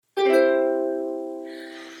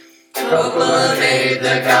Coppola made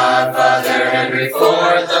The Godfather, Henry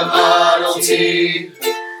Ford the Model T.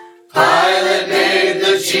 Pilot made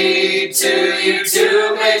the G2,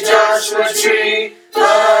 U2 made Joshua Tree.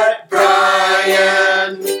 But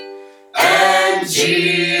Brian and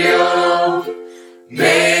Gio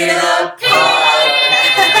made a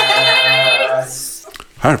podcast.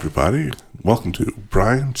 Hi, everybody. Welcome to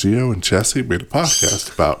Brian, Gio, and Jesse made a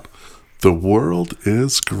podcast about The World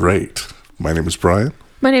is Great. My name is Brian.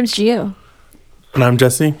 My name's Gio. And I'm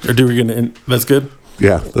Jesse. Or do we get in? That's good?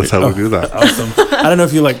 Yeah, that's how we do that. Awesome. I don't know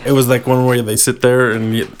if you it was like one where they sit there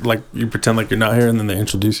and you pretend like you're not here and then they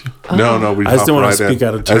introduce you. No, we I just hop don't want right to speak in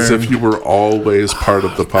out of turn. as if you were always part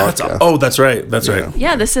of the podcast. That's right. That's right.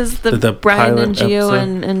 Yeah, this is the pilot Brian and Gio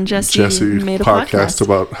episode. and Jesse, Jesse made a podcast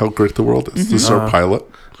about how great the world is. This is our pilot,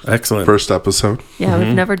 Excellent. first episode. Yeah,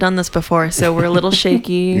 we've never done this before, so we're a little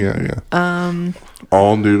shaky. Yeah.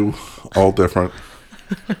 All new, all different.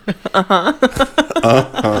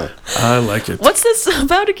 I like it. What's this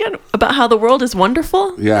about again? About how the world is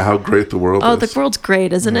wonderful? Yeah, how great the world Oh, is. the world's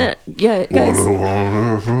great, isn't it? Yeah, guys.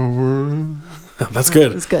 That's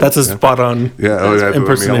good. That's good. That's a spot on Yeah,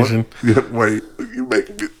 impersonation. Yeah, wait, you make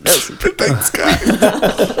me. Thanks,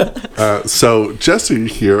 guy. So Jesse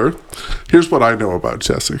here. Here's what I know about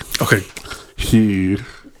Jesse. Okay. He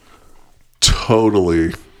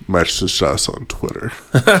totally messaged us on Twitter.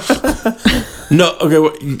 No, okay.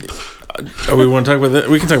 We want to talk about this?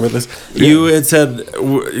 We can talk about this. Yeah. You had said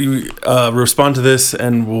respond to this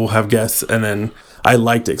and we'll have guests. And then I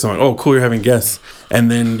liked it. So I'm like, oh, cool, you're having guests. And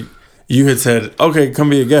then you had said, okay, come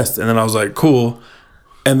be a guest. And then I was like, cool.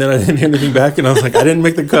 And then I didn't hear anything back. And I was like, I didn't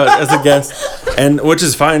make the cut as a guest. And which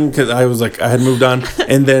is fine because I was like, I had moved on.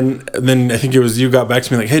 And then I think it was you got back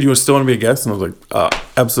to me like, hey, do you still want to be a guest? And I was like,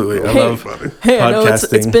 absolutely. I love Hey, I know it's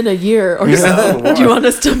podcasting. been a year or so. Do you want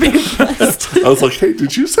us to be a guest? I was like, hey,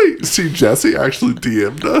 did you see Jesse actually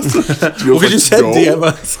DM'd us? Well, because you said DM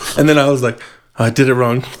us. And then I was like, I did it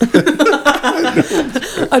wrong.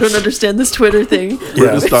 I don't understand this Twitter thing.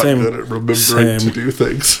 We're just not same. good at remembering to do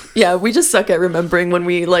things. Yeah, we just suck at remembering when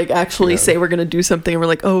we actually say we're gonna do something and we're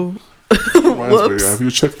like, oh, Reminds whoops. me, have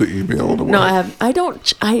you checked the email in a while? No, I have.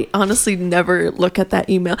 I honestly never look at that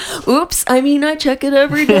email. Oops. I mean, I check it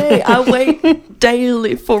every day. I wait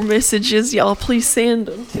daily for messages. Y'all, please send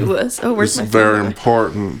them to us. Oh, where's It's my very phone?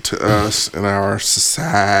 important to us in our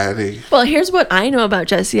society. Well, here's what I know about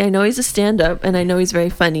Jesse. I know he's a stand-up, and I know he's very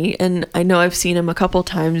funny, and I know I've seen him a couple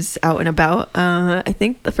times out and about. I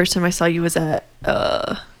think the first time I saw you was at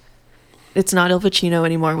it's not Il Vicino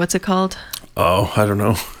anymore. What's it called? Oh, I don't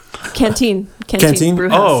know. Canteen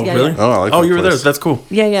Brewhouse. Oh, Yeah, really? Yeah. Oh, I like Oh, that you were there. place. That's cool.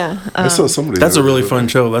 Yeah. I saw somebody. That's there a really the fun other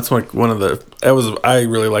day. show. That's like one of the. I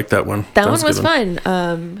really liked that one. That was one was a good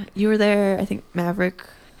fun. You were there. I think Maverick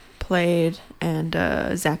played, and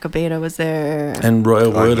Zach Abeda was there. And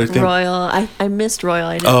Royal Wood, I think. Royal. I missed Royal.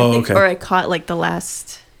 I didn't. Oh, I think, okay. Or I caught like the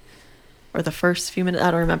last or the first few minutes.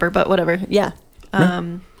 I don't remember, but whatever. Yeah.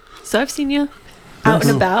 So I've seen you out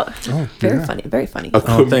and about. Very funny. Very funny. A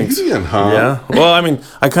Oh, thanks. comedian, huh? Yeah. Well, I mean,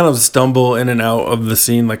 I kind of stumble in and out of the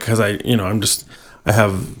scene, like because I'm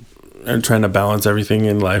trying to balance everything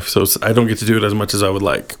in life, so I don't get to do it as much as I would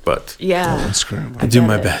like, but Yeah. That's great. I do get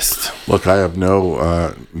my it. best. Look, I have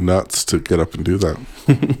no nuts to get up and do that.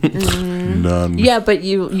 None. Yeah, but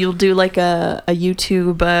you'll do like a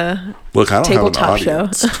YouTube Look, I don't tabletop have an show.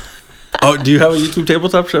 audience. Oh, do you have a YouTube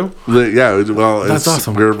tabletop show? Yeah, well, That's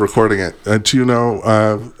awesome. We're recording it. Do you know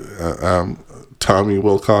Tommy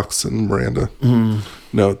Wilcox and Miranda?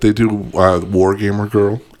 No, they do War Gamer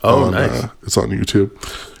Girl. Oh, nice. It's on YouTube.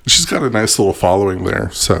 She's got a nice little following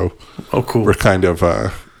there, so Oh, cool. we're kind of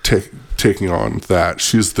taking on that.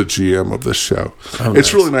 She's the GM of this show. Oh, it's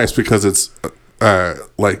nice. really nice because it's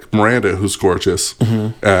like Miranda, who's gorgeous,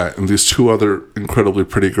 and these two other incredibly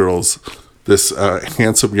pretty girls. This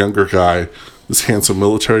handsome younger guy, this handsome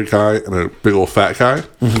military guy, and a big old fat guy.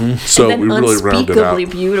 So And we then really rounded out. unspeakably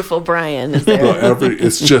beautiful Brian is there.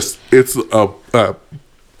 It's a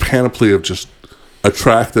panoply of just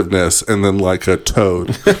attractiveness, and then like a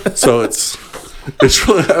toad. So it's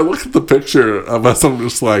really. I look at the picture of us. I'm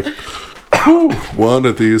just like, whew, one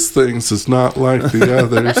of these things is not like the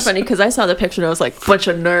others. That's funny because I saw the picture and I was like, bunch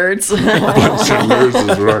of nerds. Bunch of nerds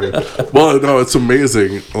is right. Well, no, it's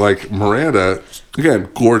amazing. Like Miranda, again,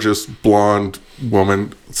 gorgeous blonde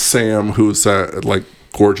woman. Sam, who's like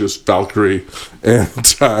gorgeous Valkyrie, and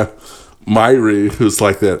Myri, who's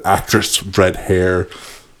like that actress, red hair.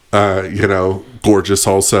 Gorgeous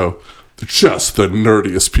also. They're just the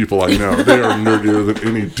nerdiest people I know. They are nerdier than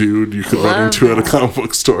any dude you could run into at a comic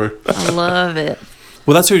book store. I love it.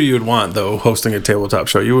 Well, that's who you would want though, hosting a tabletop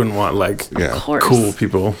show. You wouldn't want like Yeah. Of course. cool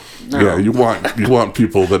people. Yeah, you want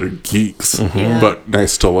people that are geeks, Yeah. but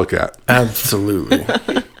nice to look at. Absolutely.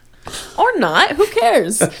 Or not. Who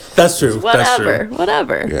cares? That's true. That's Whatever. true.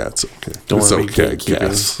 Whatever. Yeah, it's okay. Don't It's wanna be okay, I gatekeeping.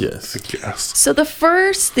 guess. Yes. I guess. So the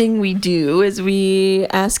first thing we do is we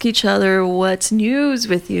ask each other what's news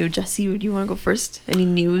with you. Jesse, do you want to go first? Any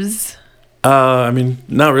news? I mean,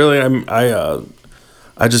 not really.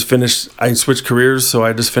 I just finished. I switched careers, so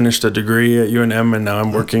I just finished a degree at UNM, and now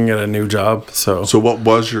I'm working at a new job. So So, what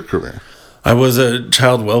was your career? I was a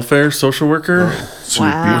child welfare social worker. So Wow.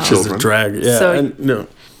 you beat Which is a children. drag. Yeah, So and, no,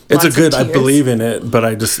 it's a lots of good. I tears. believe in it, but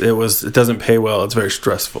it doesn't pay well. It's very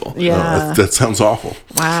stressful. Yeah. That sounds awful.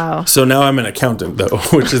 Wow. So now I'm an accountant though,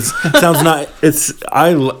 which is sounds not.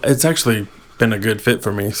 It's actually been a good fit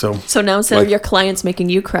for me. So So now instead Like- of your clients making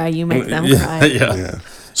you cry, you make them yeah, cry. yeah. Yeah.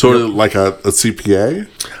 Sort of like a CPA.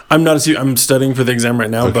 I'm not I'm studying for the exam right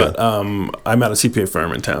now, Okay. but I'm at a CPA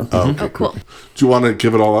firm in town. Oh, cool. Do you want to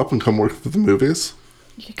give it all up and come work for the movies?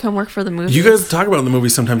 You can come work for the movie. You guys talk about the movie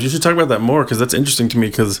sometimes. You should talk about that more because that's interesting to me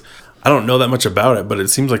because I don't know that much about it, but it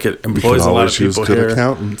seems like it We employs can a lot of always use people good here.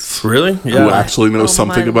 accountants Really? who Yeah. actually know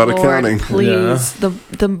something about accounting. Please,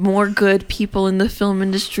 the more good people in the film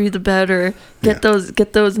industry, the better. Get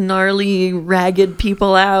those gnarly, ragged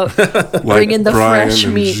people out. Like Bring in the Brian fresh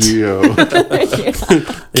and meat. Gio.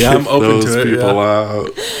 Yeah, I'm open Those to it. people Yeah.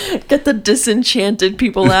 out. Get the disenchanted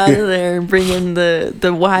people out of there and bring in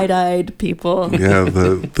the wide-eyed people. Yeah,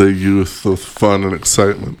 the youth with fun and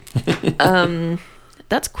excitement.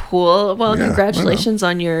 That's cool. Well, Yeah, congratulations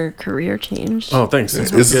on your career change. Oh, thanks.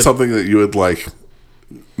 That's Is it good. something that you had like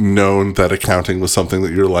known that accounting was something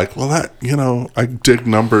that you're like, well, that I dig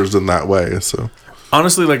numbers in that way. So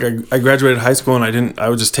Honestly, like I graduated high school and I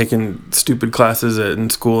was just taking stupid classes in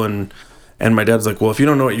school and my dad's like, well, if you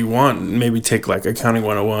don't know what you want, maybe take like accounting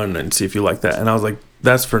 101 and see if you like that. And I was like,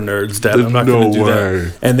 that's for nerds, Dad. I'm not No going to do way.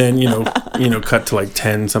 that. And then, cut to like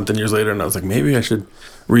 10 something years later. And I was like, maybe I should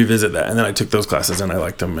revisit that. And then I took those classes and I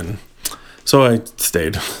liked them. And so I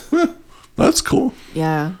stayed. that's cool.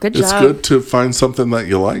 Yeah, good It's job. good to find something that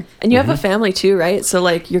you like. And you have a family too, right? So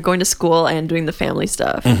like you're going to school and doing the family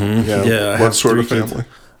stuff. Yeah. Yeah, I What have sort of 3 kids. family?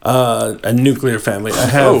 A nuclear family. I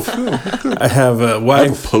have I have a I have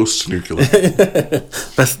wife. a post-nuclear.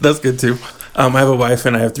 That's good too. I have a wife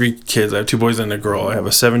and I have 3 kids. I have 2 boys and a girl. I have a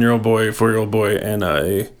 7-year-old boy, a 4-year-old boy, and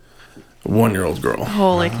a 1-year-old girl.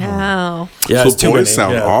 Holy cow. Yeah, So it's too boys many.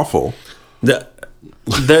 sound yeah. awful. They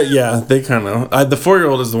kind of. The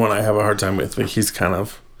 4-year-old is the one I have a hard time with. Like, he's kind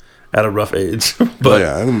of at a rough age. But But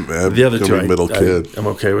yeah, I'm the other gonna two, be middle kid. I'm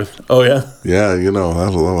okay with. Oh yeah, Yeah,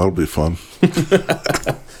 that'll be fun.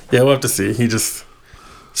 yeah. We'll have to see. He just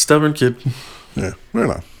stubborn kid. Yeah, right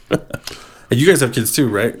on. And you guys have kids too,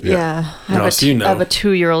 right? Yeah. I, No, have so you know. I have a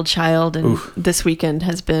 2-year-old child, and Oof. this weekend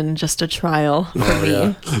has been just a trial for Oh, me.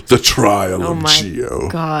 yeah. The trial Oh of my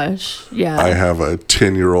Gio. gosh. Yeah. I have a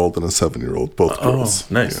 10-year-old and a 7-year-old, both Oh,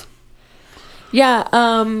 girls. nice. Yeah.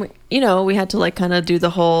 We had to like kind of do the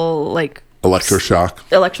whole like Electroshock.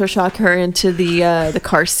 electroshock her into the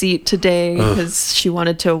car seat today because she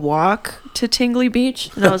wanted to walk to Tingley Beach,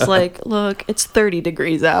 and I was like, "Look, it's 30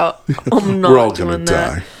 degrees out. I'm not We're all gonna doing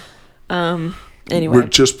that." die. Anyway, We're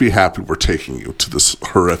just be happy we're taking you to this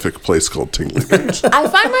horrific place called Tingley Beach. I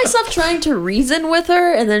find myself trying to reason with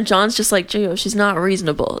her, and then John's just like, "Gio, she's not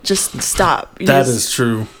reasonable. Just stop." That is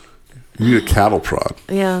true. You need a cattle prod.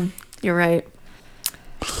 Yeah, you're right.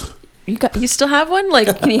 You still have one?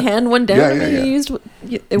 Like, can you hand one down? Yeah, to yeah, me? yeah. You used it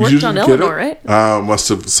You worked on didn't get Eleanor, it? right?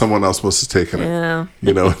 Someone else must have taken it. Yeah.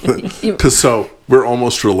 Because so we're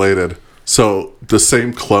almost related. So the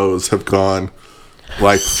same clothes have gone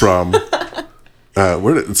like from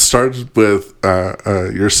where it started with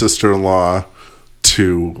your sister-in-law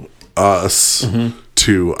to us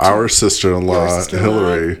to our sister-in-law, Your sister-in-law,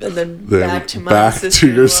 Hillary, and then back to my back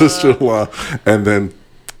to your sister-in-law. sister-in-law, and then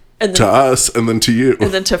And to then, us, and then to you.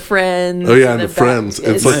 and then to friends. Oh yeah, and then the back- friends.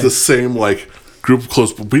 It's like Nice. the same like group of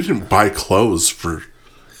clothes, but we didn't buy clothes for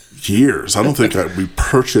years. I don't think we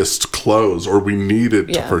purchased clothes or we needed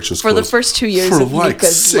to Yeah. purchase For the clothes first 2 years for of like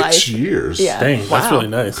Mika's 6 life. years. Yeah. Dang, that's Wow. really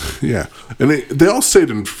nice. Yeah, and they all stayed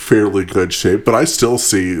in fairly good shape, but I still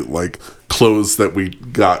see like clothes that we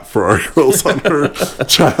got for our girls on her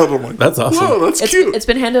child. I'm like, That's awesome. Whoa, that's It's, cute. it's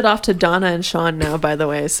been handed off to Donna and Sean now, by the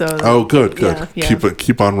way. So Oh, good. Yeah, yeah.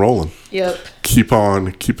 Keep on rolling. Yep. Keep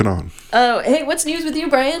on keeping on. Oh, hey, what's news with you,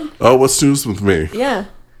 Brian? Oh, what's news with me? Yeah.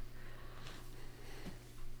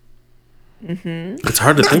 It's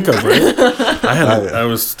hard to think of, right? I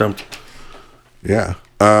was stumped. Yeah.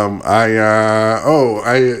 I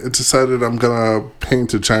decided I'm gonna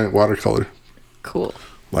paint a giant watercolor. Cool.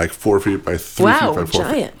 like 4 feet by 3 Wow, feet by 4 feet.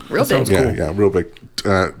 giant. Real That big. sounds Yeah, cool. yeah, real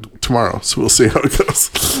big. Tomorrow, so we'll see how it goes.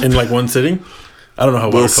 In like one sitting? I don't know how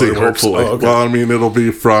We'll see. watercolor works. Hopefully, Oh, okay. well, I mean, it'll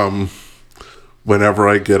be from whenever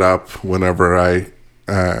I get up, whenever I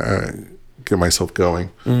get myself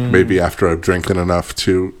going. Maybe after I've drinking enough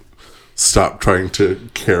to stop trying to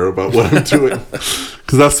care about what I'm doing,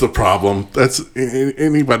 because that's the problem. That's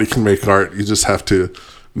anybody can make art. You just have to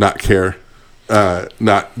not care,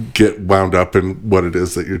 not get wound up in what it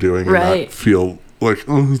is that you're doing, and Right. not feel like,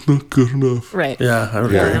 oh, it's not good enough. Right. Yeah, I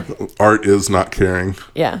don't Yeah, art is not caring.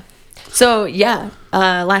 Yeah. So yeah,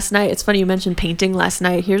 last night, it's funny you mentioned painting last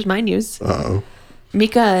night. Here's my news. Uh-oh.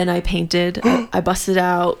 Mika and I painted. I busted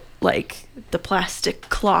out like the plastic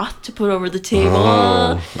cloth to put over the table.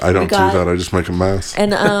 Oh, I don't We got- do that. I just make a mess.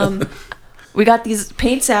 And we got these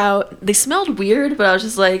paints out. They smelled weird, but I was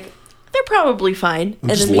just like, they're probably fine. And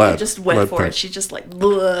Just then Mika lead. just went Lead for paint. it. She just like,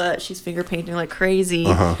 bleh, she's finger painting like crazy.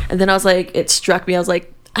 Uh-huh. And then I was like, it struck me. I was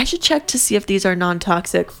like, I should check to see if these are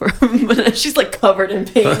non-toxic. For she's like covered in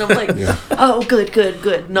paint. And I'm like, oh, good,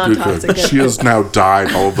 Good, non-toxic. good. good. She has now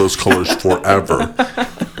dyed all of those colors forever.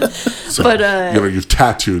 So, But, you've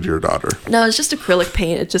tattooed your daughter. No, it's just acrylic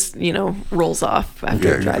paint. It just, rolls off after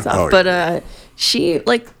Yeah, it dries yeah. off. Oh, But she,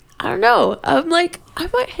 like, I don't know. I'm like, I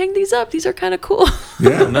might hang these up. These are kind of cool.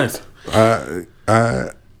 Yeah. nice.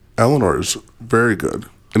 Eleanor is very good.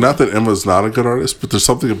 And not that Emma's not a good artist, but there's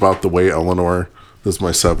something about the way Eleanor, this is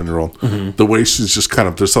my 7-year-old, the way she's just kind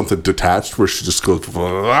of, there's something detached where she just goes,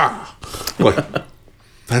 "Ah." Like,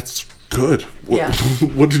 that's good. What, Yeah.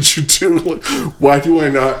 what did you do? Like, why do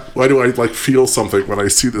I like feel something when I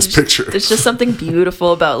see this picture? There's just something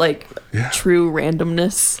beautiful about, like, Yeah. true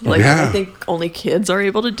randomness. Like, Yeah. I think only kids are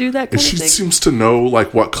able to do that And kind she of thing. seems to know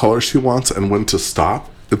like what color she wants and when to stop.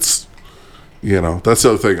 It's, that's the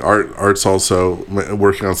other thing. Art's also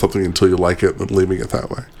working on something until you like it and leaving it that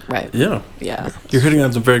way. Right. Yeah. Yeah. You're hitting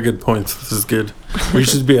on some very good points. This is good.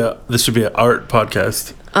 This should be an art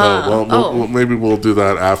podcast. Well, maybe we'll do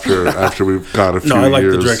that after we've got a few I like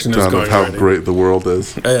the years direction it's done of going how already. great the world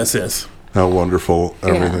is, Yes. how wonderful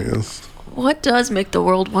everything is. What does make the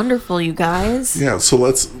world wonderful, you guys? Yeah, so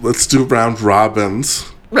let's do round robins.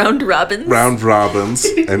 Round robins.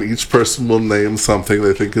 And each person will name something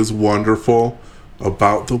they think is wonderful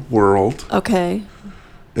about the world Okay.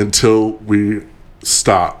 until we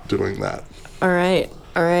stop doing that. All right.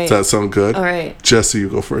 Does that sound good? All right. Jesse, you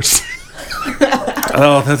go first.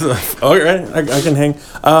 Oh, that's all right. I can hang.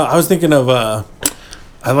 I was thinking of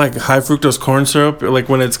I like high fructose corn syrup. Like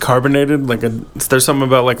when it's carbonated. There's something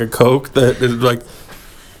about like a Coke that is like,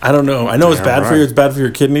 I don't know. I know it's Damn bad for you. right. It's bad for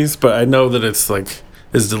your kidneys, but I know that it's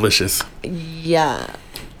delicious. Yeah.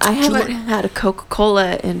 I haven't had a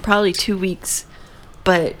Coca-Cola in probably 2 weeks,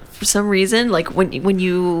 but for some reason, like when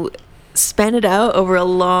you span it out over a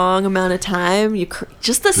long amount of time,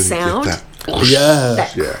 just the Didn't get sound, that. Yeah.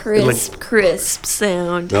 that Yeah. crisp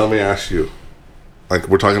sound. Now let me ask you, like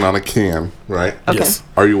we're talking on a can, right? Okay. Yes.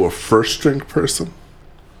 Are you a first drink person?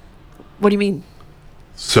 What do you mean?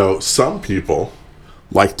 So some people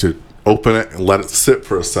like to open it and let it sit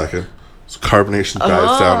for a second, so carbonation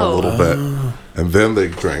dies down a little bit, and then they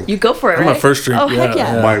drink. You go for it, I'm right? a first drink, Oh, heck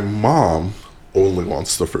yeah. yeah. My mom only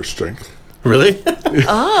wants the first drink. Really?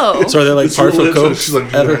 Oh, So are they like It's partial religious. Coke She's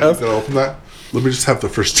like, at her "You house? gonna open that? Let me just have the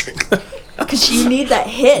first drink." because you need that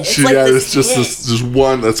hit. It's She, like yeah, this it's just hit. this, just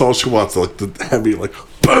one. That's all she wants. Like the heavy, like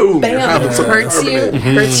boom. you're Bam, having it some hurts you, carbonate.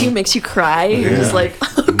 hurts you, makes you cry. You're just Yeah. like,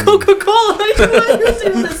 Coca-Cola, why you're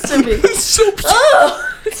doing this to me? It's so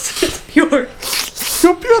Oh, it's pure.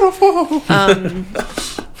 so beautiful.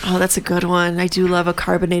 Oh, that's a good one. I do love a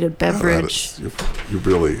carbonated beverage. You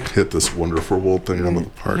really hit this wonderful world thing out of the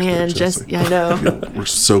park. Man, there, just Jesse. yeah, I know. We're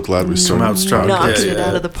so glad we started. out strong. Knocked Yeah, it yeah.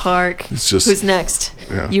 out of the park. It's just- Who's next?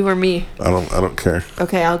 Yeah. You or me? I don't care.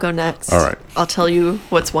 Okay, I'll go next. All right. I'll tell you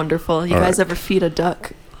what's wonderful. You All guys right. ever feed a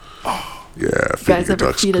duck? Yeah, You feeding guys your ever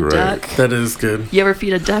duck's feed a great. duck? That is good. You ever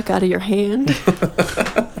feed a duck out of your hand?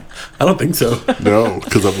 I don't think so. No,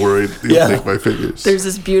 because I'm worried you'll Yeah. take my fingers. There's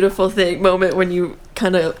this beautiful moment when you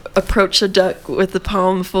kind of approach a duck with a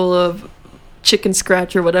palm full of chicken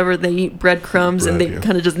scratch or whatever. They eat breadcrumbs and they Bread, yeah.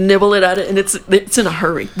 kind of just nibble it at it, and it's in a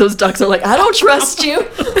hurry. Those ducks are like, I don't trust you.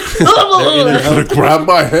 Gonna grab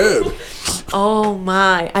my head. Oh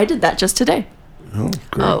my! I did that just today. Oh,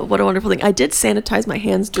 great. Oh, what a wonderful thing! I did sanitize my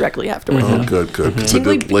hands directly afterwards. Oh, good. 'Cause I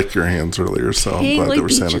Tingly- did lick your hands earlier, so I'm glad Tingly they were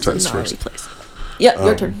Beach is a sanitized gnarly first. place. Yeah,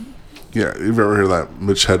 your turn. Yeah, you've ever heard that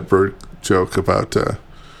Mitch Hedberg joke about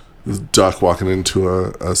this duck walking into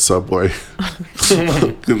a Subway,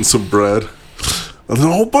 getting some bread? There's a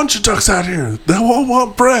whole bunch of ducks out here. They all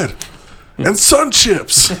want bread and sun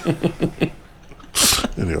chips.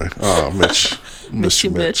 Anyway, oh, Mitch. Miss you,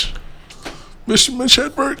 Mitch. Miss you, Mitch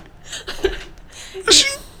Hedberg. Miss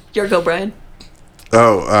you. Your go, Brian.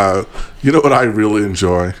 Oh, you know what I really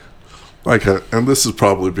enjoy? And this is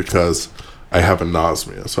probably because I have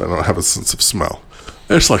anosmia, so I don't have a sense of smell.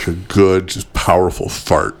 It's like a good, just powerful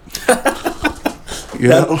fart. You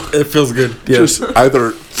know? It feels good. Yeah. Just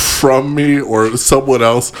either from me or someone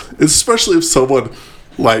else, especially if someone,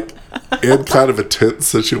 like, in kind of a tense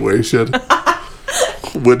situation,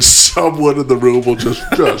 when someone in the room will just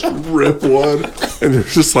rip one, and you're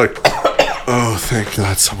just like, oh, thank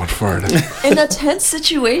God someone farted. In a tense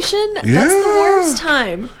situation, Yeah. that's the worst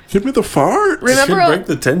time. Give me the fart. It Remember, could break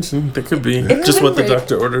the tension. That could be just could what the break-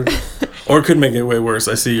 doctor ordered. Or it could make it way worse.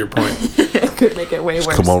 I see your point. it could make it way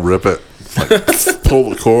worse. Come on, rip it. Like, pull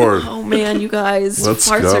the cord. Oh man, you guys, Let's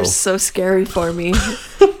farts go. are so scary for me.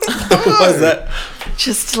 Why is that?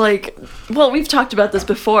 Just like, well, we've talked about this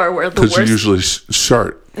before, where the Because you worst. usually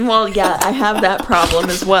shart. Well, yeah, I have that problem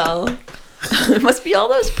as well. It must be all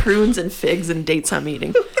those prunes and figs and dates I'm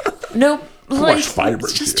eating. Nope. Like, much fiber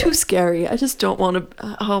it's just do you too scary. I just don't want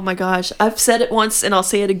to. Oh my gosh. I've said it once and I'll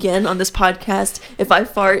say it again on this podcast. If I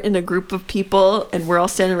fart in a group of people and we're all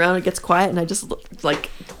standing around, it gets quiet and I just like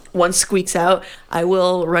one squeaks out, I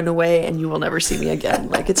will run away and you will never see me again.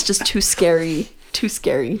 Like, it's just too scary. Too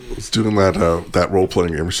scary. I was doing that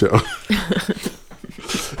role-playing game show.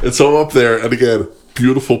 And so I'm up there, and again,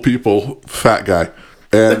 beautiful people, fat guy.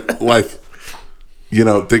 And, like, you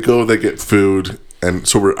know, they get food, and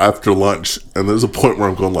so we're after lunch, and there's a point where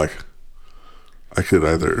I'm going, like, I could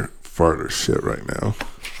either fart or shit right now.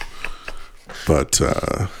 But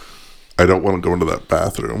I don't want to go into that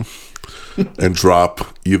bathroom and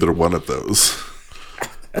drop either one of those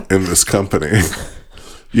in this company.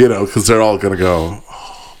 You know, because they're all going to go,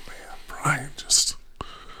 oh, man, Brian just...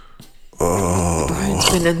 Oh, Brian's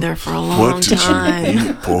been in there for a long what did time. you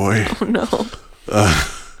eat, boy? Oh no.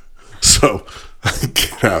 So I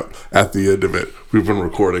get out at the end of it. We've been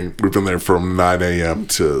recording. We've been there from 9 a.m.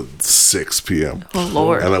 to 6 p.m. Oh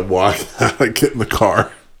Lord. And I walk out, I get in the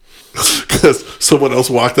car. Because someone else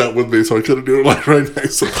walked out with me, so I couldn't do it like right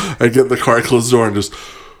next. So I get in the car, I close the door, and just,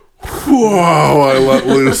 whoa, I let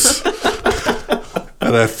loose.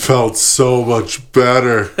 And I felt so much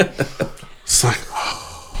better. It's like,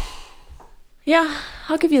 Yeah,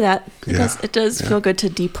 I'll give you that. Yeah, It does feel good to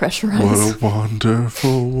depressurize. what a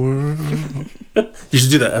wonderful world. You should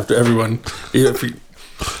do that after everyone.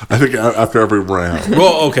 I think after every round.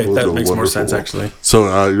 Well, okay, We'll that do makes more wonderful sense world. actually.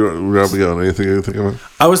 So, you're going anything you think of it?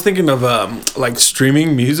 I was thinking of like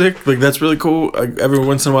streaming music. Like that's really cool. Like, every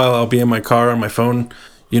once in a while, I'll be in my car on my phone,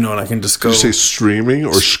 you know, and I can just go. Did you say streaming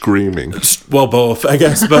or screaming? Well, both, I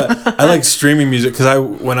guess. But I like streaming music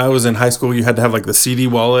because when I was in high school, you had to have like the CD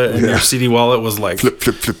wallet, and Yeah. your CD wallet was like Flip,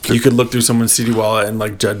 flip, flip, flip. you could look through someone's CD wallet and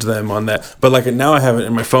like judge them on that. But like now I have it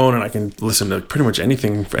in my phone and I can listen to pretty much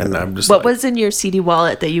anything. And I'm just What like, was in your CD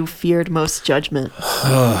wallet that you feared most judgment?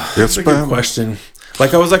 It's That's a good question.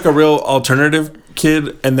 Like I was like a real alternative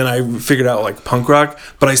kid, and then I figured out like punk rock,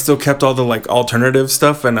 but I still kept all the like alternative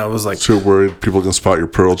stuff, and I was like, So you're worried people can spot your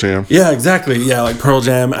Pearl Jam? yeah, exactly, yeah, like Pearl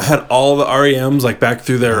Jam. I had all the REMs like back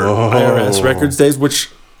through their IRS records days, which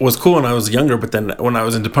was cool when I was younger. But then when I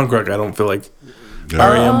was into punk rock, I don't feel like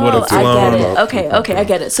REM would have I flown. get it. Okay, I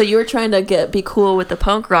get it. So you were trying to be cool with the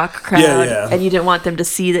punk rock crowd, Yeah. and you didn't want them to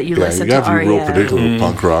see that you Yeah, listened you have to to be real REM. particular with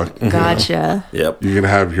punk rock. Gotcha. Yep. You can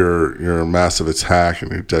have your Massive Attack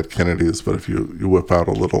and your Dead Kennedys, but if you whip out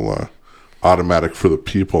a little Automatic for the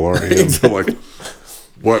People REM, they're like,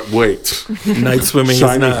 what? Wait, Night swimming is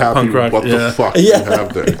Shiny not Happy, punk rock. what yeah. the fuck do you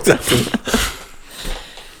have there? Exactly.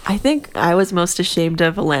 I think I was most ashamed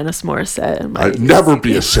of Alanis Morissette. In my I'd never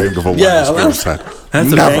be ashamed of a Yeah, Alanis that's- Morissette. That's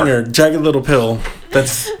Never. a banger. Jagged Little Pill.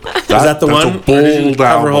 Is that the That's one? a Or did you bold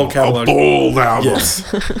have her album. whole catalog? A bold album.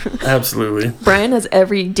 Yes, absolutely. Brian has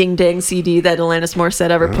every ding dang CD that Alanis Morissette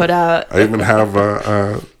ever put out. I even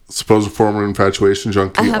have Supposed Former Infatuation I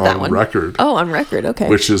Junkie have that on one. record, Oh, on record. Okay.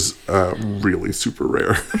 which is really super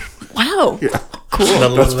rare. Wow. Yeah.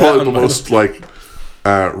 Cool. That's probably the most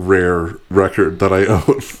rare record that I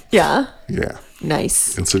own. Yeah. Yeah,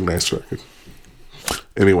 Nice. it's a nice record.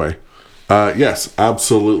 Anyway, yes,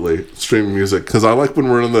 absolutely streaming music, because I like when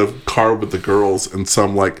we're in the car with the girls and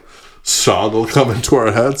some like song will come into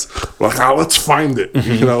our heads. We're like, oh, let's find it.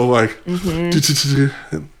 You know, like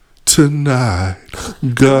tonight,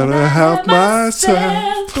 gonna have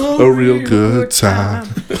myself a real good time.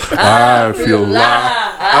 I feel like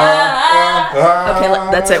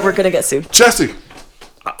Okay, that's it. We're gonna get sued. Jesse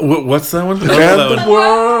What's that one? and the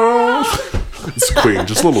world It's Queen.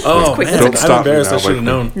 Just a little Queen. Oh quick. man, Don't I'm stop me embarrassed. now, I should have like-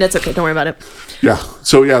 known. That's okay. Don't worry about it. Yeah.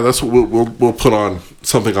 So yeah, that's what we'll put on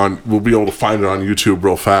something on. We'll be able to find it on YouTube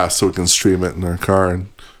real fast, so we can stream it in our car. And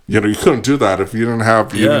you know, you couldn't do that if you didn't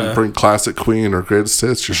have you didn't bring classic Queen or greatest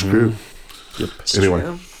hits. You're screwed. Anyway.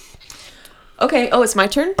 True. Okay. Oh, it's my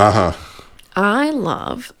turn. Uh huh. I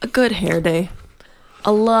love a good hair day. I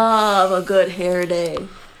love a good hair day.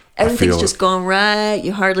 Everything's feel just it. going right.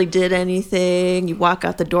 You hardly did anything. You walk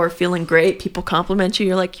out the door feeling great. People compliment you.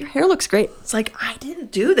 You're like, your hair looks great. It's like, I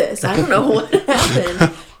didn't do this. I don't know what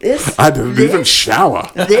happened. I didn't even shower.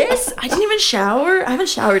 I didn't even shower. I haven't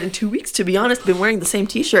showered in 2 weeks, to be honest. Been wearing the same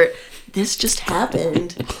t-shirt. This just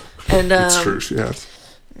happened. And It's true. Yes.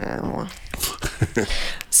 I don't know.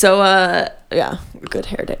 So, yeah, good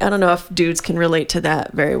hair day. I don't know if dudes can relate to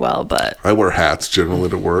that very well, but I wear hats generally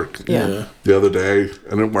to work. yeah. The other day, I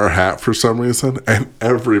didn't wear a hat for some reason, and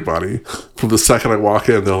everybody, from the second I walk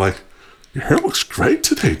in, they're like, "Your hair looks great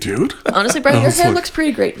today, dude." Honestly, Brian, I your was hair like, looks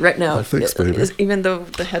pretty great right now. thanks, baby. Even though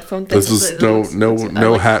the headphone thing. This is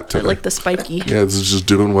no hat I today. like the spiky. Yeah, this is just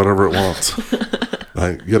doing whatever it wants.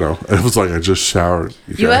 Like, you know, it was like I just showered.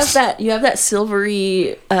 You guys. have that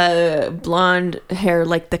silvery blonde hair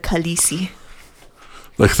like the Khaleesi.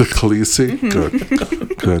 Like the Khaleesi?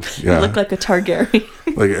 Good. Yeah. You look like a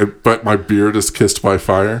Targaryen. But my beard is kissed by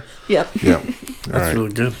fire. Yep. Yeah. All That's right.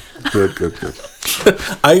 really good. Good.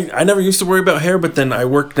 I never used to worry about hair, but then I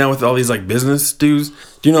work now with all these like business dudes.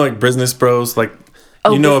 Do you know like business bros? Like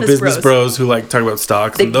Oh, you know business business bros who like talk about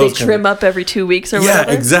stocks They and those kind trim of, up every 2 weeks or yeah,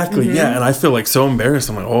 whatever. exactly. Yeah, and I feel like so embarrassed.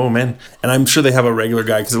 I'm like, oh man, and I'm sure they have a regular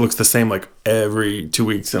guy because it looks the same like every 2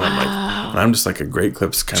 weeks, and I'm like, and I'm just like a Great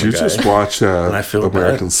Clips kind Did you of guy. just watch I feel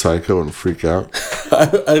American Psycho and freak out?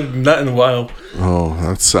 I'm not in a while. Oh,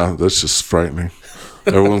 that's just frightening.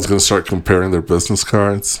 Everyone's going to start comparing their business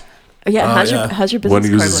cards. Yeah, Oh, how's yeah. your business When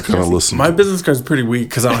card users look, going to Jesse? listen? My business card's pretty weak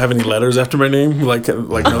because I don't have any letters after my name, like no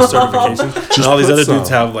certification. And all these put other some. dudes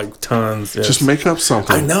have like tons. Yes. Just make up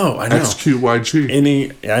something. I know.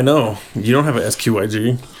 XQYG. I know. You don't have an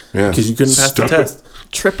SQYG Yeah. because you couldn't pass the Stuck test.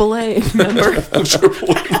 AAA member.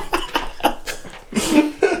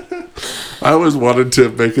 I always wanted to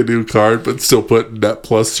make a new card, but still put Net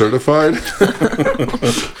Plus certified. Net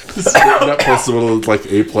Plus is one of those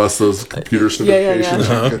like A plus, those computer Yeah.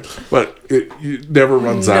 certifications. But it never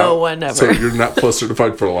runs out. No one ever. So you're Net Plus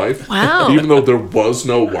certified for life. Wow. Even though there was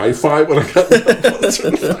no Wi-Fi when I got Net Plus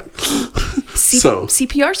certified. So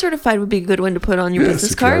CPR certified would be a good one to put on your Yeah,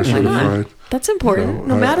 business CPR card. Why not? certified. That's important,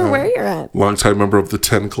 no I- matter where you're at. longtime member of the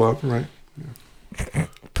 10 Club, right?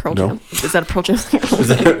 Pearl No. Jam. Is that a Pearl Jam?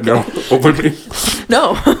 No, only me.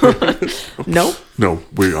 No. No. No,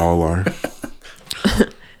 we all are.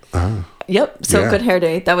 Yep. So Yeah. good hair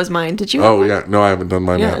day. That was mine. Did you? Oh yeah, no, I haven't done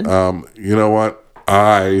mine Yeah. yet. You know what?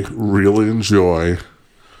 I really enjoy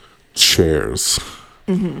chairs,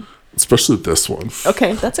 especially this one.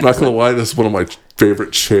 Okay, that's a I'm not good gonna one. lie, this is one of my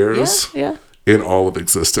favorite chairs Yeah. in all of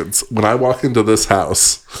existence. When I walk into this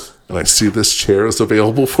house and I see this chair is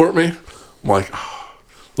available for me, I'm like, oh,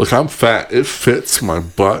 look, I'm fat. It fits my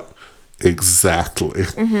butt exactly.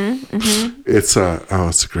 It's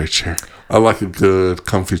a great chair. I like a good,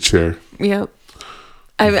 comfy chair. Yep.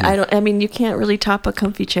 I mean, you can't really top a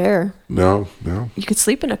comfy chair. No, You could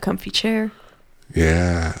sleep in a comfy chair.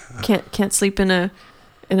 yeah. Can't sleep in a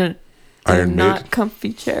Iron not Maiden.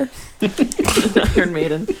 comfy chair. Iron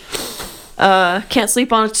Maiden. Can't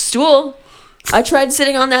sleep on a stool. I tried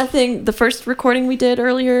sitting on that thing. The first recording we did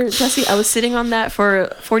earlier, Jesse, I was sitting on that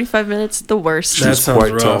for 45 minutes. The worst. She's That sounds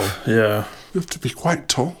quite rough. Yeah. You have to be quite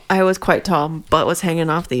tall. I was quite tall. Butt was hanging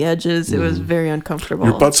off the edges. It was very uncomfortable.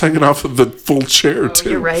 Your butt's hanging off of the full chair too.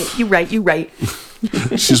 You're right. You're right.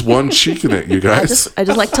 She's one cheek in it, you guys. I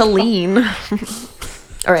just like to lean.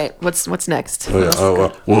 All right. What's next? Oh,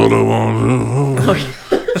 yeah. What I want to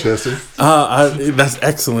know. Jesse? That's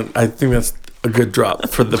excellent. I think that's a good drop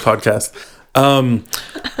for the podcast.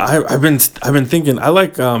 I've been thinking. I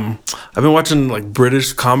like. I've been watching like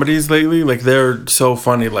British comedies lately. Like they're so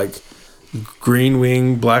funny. Like Green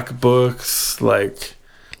Wing, Black Books. Like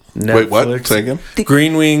Netflix. Wait, what? Say again?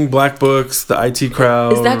 Green Wing, Black Books, The IT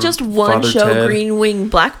Crowd. Is that just one Father show, Ted. Green Wing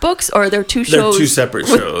Black Books, or are there two They're shows? two separate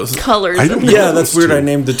with shows. Colors. I don't in know. them? Yeah, that's weird. Two. I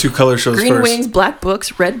named the two color shows Green first. Wings, Black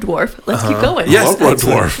Books, Red Dwarf. Let's keep going. Yes, Love Red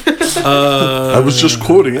excellent. Dwarf. I was just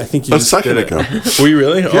quoting it I think you a just second did it. ago. Were you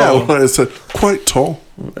really? Yeah, Oh. when I said quite tall.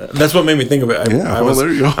 That's what made me think of it. Yeah, well,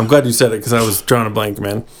 there you go. I'm glad you said it because I was drawing a blank,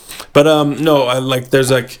 man. But no, I like.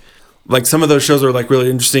 There's like some of those shows are like really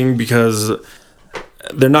interesting because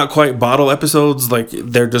they're not quite bottle episodes. Like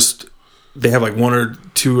they're just they have like 1 or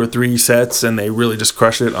 2 or 3 sets, and they really just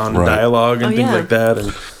crush it on Right. dialogue and Oh, things yeah. like that.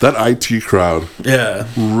 And That IT crowd yeah,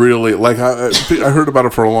 really, like, I heard about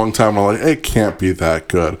it for a long time. I'm like, it can't be that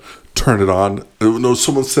good. Turn it on. No,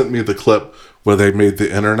 someone sent me the clip where they made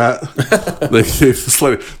the internet. It's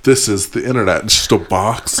like, this is the internet. It's just a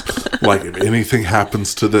box. Like, if anything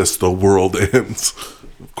happens to this, the world ends.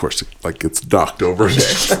 Of course, it like gets knocked over and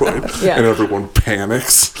destroyed, Yeah. and everyone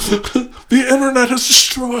panics. The internet is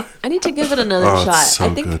destroyed. I need to give it another Oh, it's shot. so I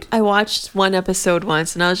think good. I watched one episode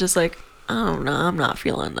once, and I was just like, oh no, I'm not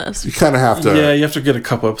feeling this. You kind of have to. yeah, you have to get a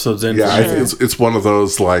couple episodes in. Yeah, for I sure. think it's one of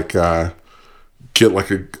those like get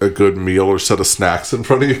like a good meal or set of snacks in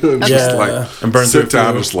front of you and just Yeah, like and burn sit through down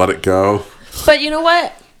food. and just let it go. But you know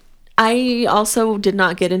what? I also did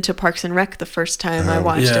not get into Parks and Rec the first time I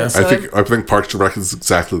watched Yeah. it. So I think Parks and Rec is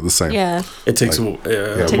exactly the same. yeah, It takes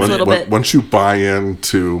Yeah, Takes a little bit. Once you buy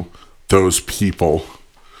into those people,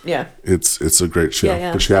 yeah. it's a great show. Yeah,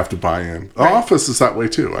 yeah. But you have to buy in. Right. Office is that way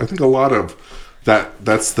too. I think a lot of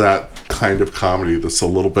that's that kind of comedy that's a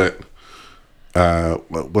little bit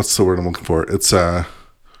what's the word I'm looking for? It's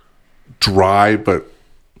dry but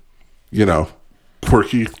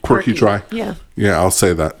quirky dry. Yeah. Yeah, I'll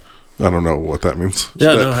say that. I don't know what that means.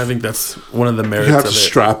 Yeah, But no, I think that's one of the merits you have of to it.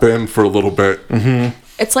 strap in for a little bit.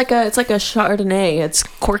 It's like a Chardonnay. It's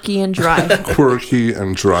quirky and dry. Quirky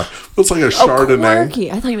and dry. It's like a Oh, Chardonnay.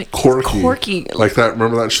 quirky. I thought you meant Corky. Corky. Like that.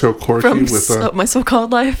 Remember that show Corky from with My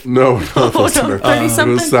So-Called Life. no, Oh, no, listener. 30 It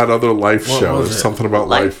something. was that other Life show. was There's it? something about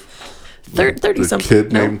Life. life. 30 The something.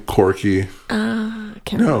 kid No. named Corky. I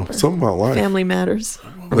can't No, remember. something about life. Family Matters.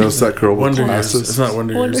 There's that girl with Wonder Years. glasses. It's not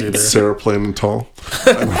Wonder Years Wonder either. Sarah Plain and Tall.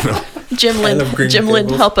 Jim love Lind. green Jim Lind,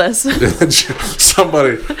 tables. help us.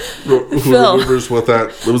 Somebody who Phil. remembers what that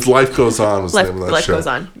it was. Life Goes On was the Life- name of that Life show. Goes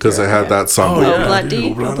On. Because they had Yeah. that song. Oh, yeah.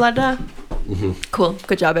 Obladi. Oblada. Cool.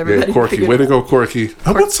 Good job, everybody. Yeah, Corky. Figured Way it to out. go, Corky.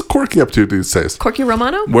 What's Corky up to these days? Corky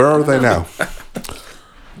Romano? Where are they now?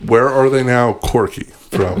 Where are they now, Corky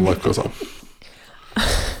from Life Goes On?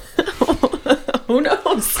 Who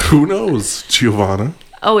knows? Who knows, Giovanna?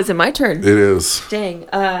 Oh, is it my turn? It is. Dang.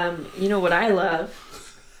 You know what I love?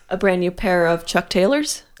 A brand new pair of Chuck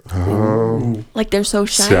Taylors. Like they're so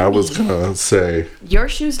shiny. See, I was gonna say Your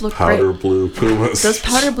shoes look powder great. blue Pumas. Those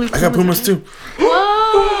powder blue I got Pumas too.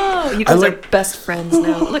 Whoa! You guys like- are best friends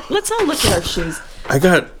now. Look, let's all look at our shoes. I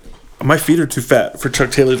got my feet are too fat for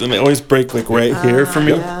Chuck Taylors, and they always break like right here for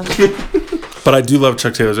me. Yeah. But I do love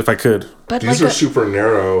Chuck Taylors if I could. But These like are super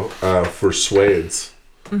narrow for suedes,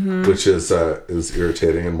 Mm-hmm. which is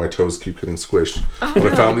irritating, and my toes keep getting squished. When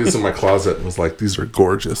I found these in my closet and was like, "These are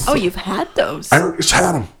gorgeous." oh, you've had those. I just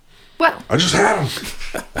had them. Wow. I just had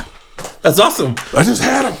them. That's awesome. I just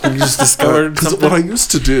had them. You just discovered Because something. what I used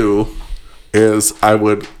to do is I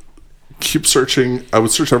would keep searching. I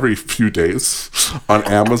would search every few days on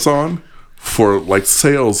Amazon for like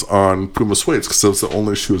sales on Puma suedes because those were the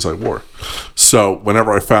only shoes I wore. So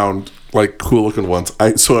whenever I found like cool looking ones,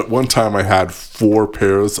 so at one time I had 4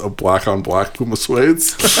 pairs of black on black Puma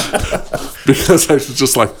suedes because I was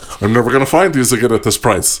just like, I'm never gonna find these again at this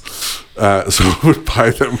price. So I would buy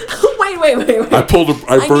them. Wait. I pulled a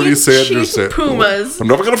Bernie need Sanders cheap it. Pumas. I'm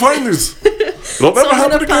never gonna find these. It'll never So I'm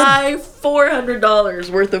happen gonna again. buy $400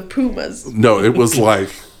 worth of Pumas. No, it was like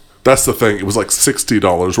that's the thing. It was like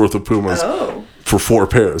 $60 worth of Pumas Oh. for 4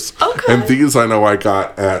 pairs. Okay. And these I know I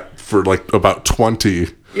got for like about 20.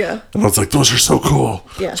 Yeah. And I was like, those are so cool.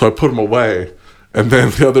 Yeah. So I put them away. And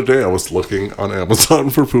then the other day I was looking on Amazon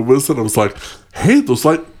for Pumas and I was like, hey,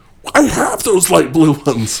 I have those light blue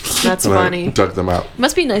ones. That's and funny. I dug them out.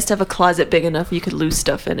 Must be nice to have a closet big enough you could lose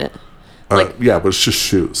stuff in it. Yeah, but it's just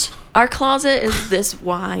shoes. Our closet is this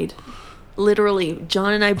wide. Literally,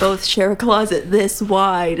 John and I both share a closet this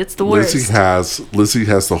wide. It's the worst. Lizzie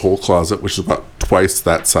has the whole closet, which is about twice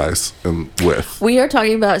that size in width. We are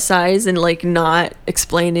talking about size and like not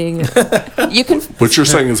explaining. You can. What you're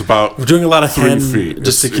saying is about We're doing a lot of 3 hand feet. It's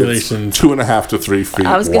gesticulations. 2.5 to 3 feet.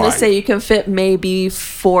 I was gonna wide. say you can fit maybe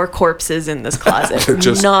 4 corpses in this closet.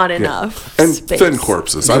 Just- not yeah. enough. And space. thin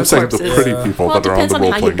corpses. I'm Thin saying the corpses. pretty people Well, it that are on depends the on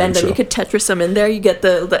role how you playing bend game them. You show. could Tetris them in there. You get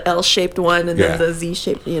the L-shaped one and Yeah. then the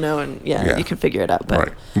Z-shaped. And Yeah. you can figure it out. But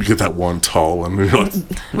Right. You get that one tall one. And you're like,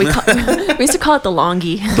 we used to call it the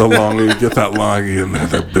longie. the longer you get that longy and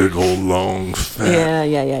the big old long fat.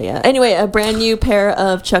 Yeah. Anyway, a brand new pair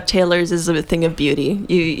of Chuck Taylors is a thing of beauty.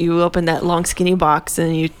 You open that long skinny box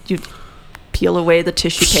and you peel away the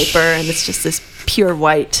tissue paper and it's just this pure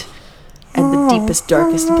white and the deepest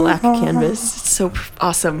darkest black canvas. It's so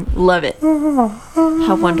awesome. Love it.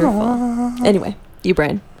 How wonderful. Anyway, you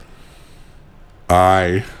Brian.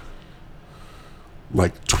 I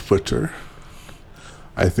like Twitter.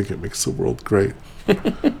 I think it makes the world great.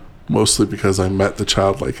 Mostly because I met the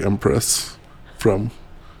childlike empress from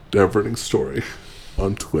Neverending Story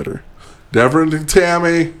on Twitter. Neverending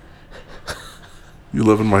Tammy, you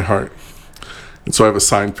live in my heart. And so I have a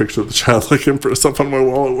signed picture of the childlike empress up on my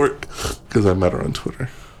wall at work because I met her on Twitter.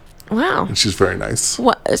 Wow. And she's very nice.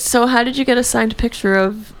 What? So how did you get a signed picture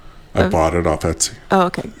of? I bought it off Etsy. Oh,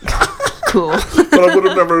 okay. Cool. But I would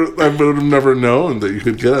have never known that you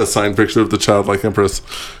could get a signed picture of the childlike empress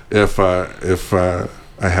if I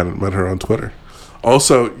hadn't met her on Twitter.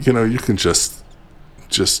 Also, you can just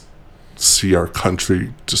see our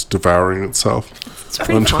country just devouring itself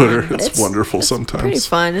on Twitter. Fun. It's wonderful sometimes. Pretty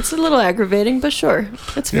fun. It's a little aggravating, but sure,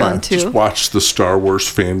 it's fun too. Just watch the Star Wars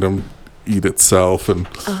fandom eat itself and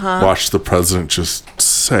watch the president just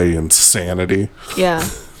say insanity Yeah.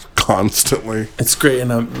 constantly. It's great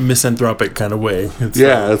in a misanthropic kind of way.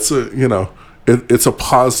 It's It's a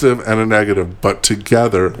positive and a negative, but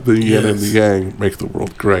together the yin and the yang make the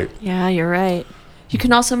world great. Yeah, you're right. You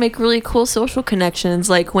can also make really cool social connections,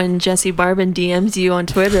 like when Jesse Barbin DMs you on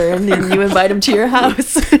Twitter and then you invite him to your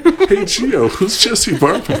house. Hey, Gio, who's Jesse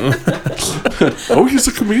Barbin? Oh, he's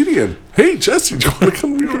a comedian. Hey, Jesse, do you want to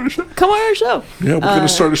come to our show? Come on our show. Yeah, we're going to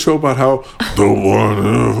start a show about how the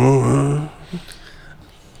one.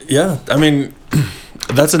 Yeah, I mean,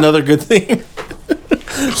 that's another good thing.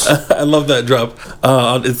 I love that drop.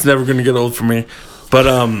 It's never going to get old for me. But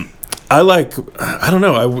I don't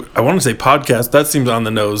know. I want to say podcast. That seems on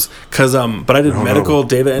the nose. But I did medical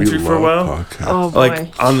data entry for a while. Podcasts. Oh boy.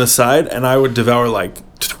 Like on the side, and I would devour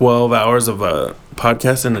like 12 hours of a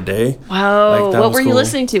podcast in a day. Wow. Like, that What was were you cool.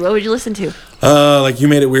 listening to? What would you listen to? Like You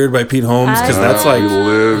Made It Weird by Pete Holmes, because that's like You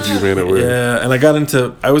lived, you made it weird. yeah.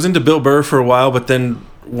 And I was into Bill Burr for a while, but then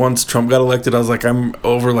once Trump got elected, I was like, I'm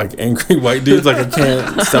over like angry white dudes. Like I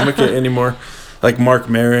can't stomach it anymore. Like Mark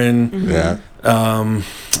Maron. Yeah. I'm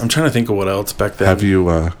trying to think of what else back then. Have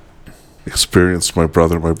you experienced My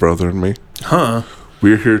Brother, and Me? Huh?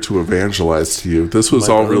 We're here to evangelize to you. This was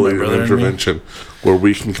My all Brother, really My Brother an and Me. intervention where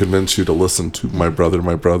we can convince you to listen to My Brother,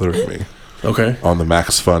 and Me Okay. on the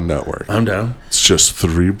Max Fun Network. I'm down. It's just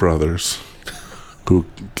three brothers who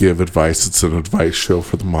give advice. It's an advice show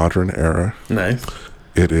for the modern era. Nice.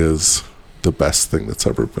 It is the best thing that's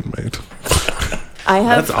ever been made.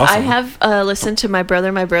 That's awesome. I have listened to My Brother,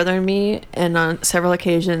 and Me, and on several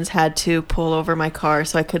occasions had to pull over my car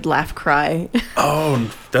so I could laugh, cry.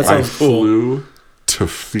 Oh, that I sounds cool. flew to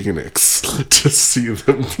Phoenix to see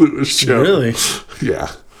them do a show. Really?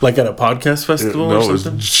 Yeah. Like at a podcast festival No, or it was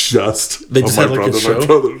something? just They just My had, like, a Brother, show? My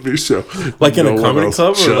Brother and Me show. Like in a one comedy else,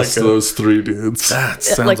 club or just like a- those three dudes. That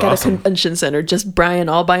sounds Like at awesome. a convention center, just Brian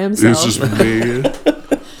all by It himself. was just me,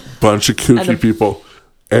 bunch of And kooky a- people,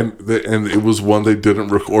 and it was one they didn't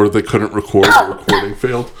record. They couldn't record. The recording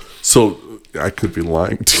failed, so I could be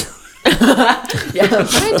lying to you. Yeah,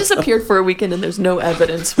 Brian disappeared for a weekend and there's no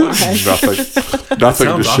evidence why. Nothing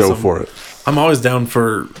to sounds show awesome. for it. I'm always down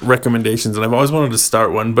for recommendations, and I've always wanted to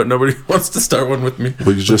start one, but nobody wants to start one with me.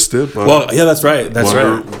 Well, you just did. Bud. Well, yeah, that's right. That's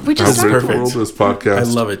right. We just How great started. the world is podcast. I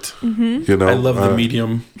love it. You know, I love the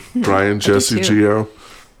medium. Brian, Jesse, too. Gio.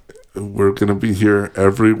 We're gonna be here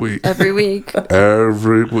every week. Every week.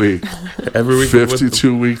 Every week. Every week with the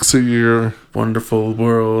 52 weeks a year. wonderful A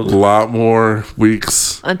world. lot more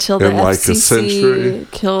weeks. Until the in like a FCC century.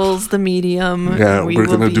 kills the medium. Yeah, we we're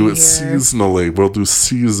will gonna be do it here. seasonally. We'll do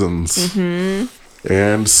seasons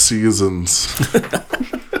and seasons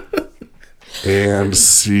and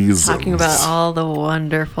seasons. Talking about all the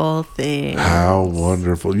wonderful things. How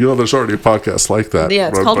wonderful! You know, there's already a podcast like that. Yeah,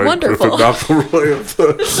 it's run called by Wonderful. Griffin McElroy of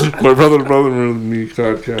the My Brother and Me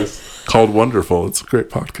podcast called Wonderful. It's a great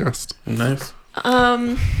podcast. Nice.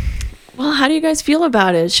 Well, how do you guys feel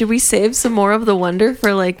about it? Should we save some more of the wonder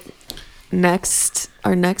for like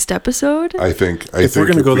our next episode? I think If we're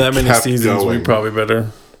gonna go we that many kept seasons, we going- probably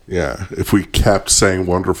better. Yeah, if we kept saying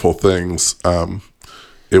wonderful things,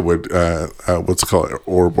 it would what's it called,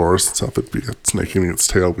 Ouroboros and stuff. It'd be snaking its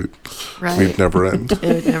tail. Right. We'd never end. It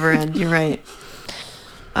would never end. You're right.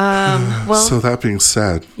 Well, So that being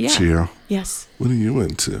said, Yeah. Gio, yes. what are you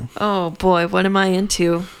into? Oh boy, what am I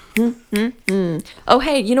into? Oh,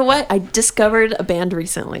 hey, you know what? I discovered a band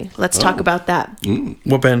recently. Let's talk about that.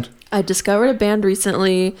 What band? I discovered a band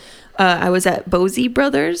recently. I was at Bosey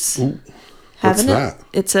Brothers. What's Having that? it.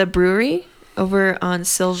 It's a brewery over on She's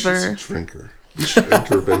Silver. a drinker. You should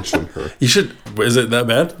intervention her. You should. Is it that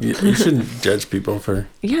bad? You shouldn't judge people for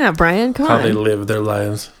Yeah, Brian, come how they on. live their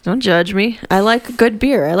lives. Don't judge me. I like good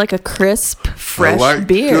beer. I like a crisp, fresh I like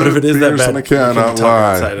beer. What if it is that beers bad? and I You can cannot talk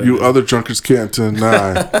outside lie. of You it. other drunkards can't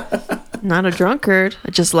deny. Not a drunkard.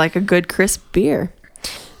 I just like a good crisp beer.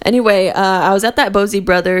 Anyway, I was at that Bosey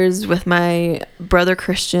Brothers with my brother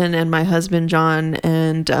Christian and my husband John,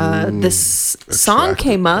 and this song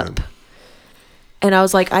came up, and I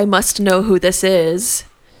was like, I must know who this is.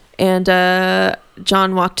 And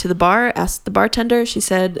John walked to the bar, asked the bartender. She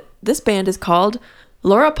said, this band is called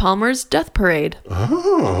Laura Palmer's Death Parade,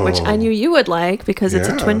 which I knew you would like because it's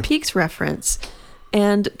a Twin Peaks reference.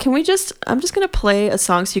 And I'm just going to play a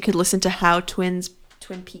song so you could listen to how Twin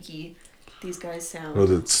Peaky these guys sound. But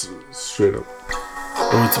it's straight up.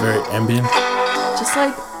 Oh, it's very ambient. Just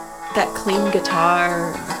like that clean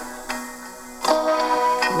guitar.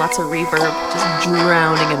 Lots of reverb, just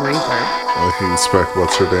drowning in reverb. I can expect,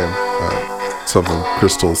 what's her name? Something,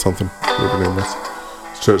 Crystal, something, whatever her name is.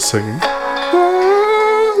 Start singing.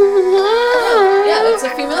 Yeah, that's a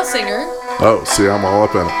female singer. Oh, see, I'm all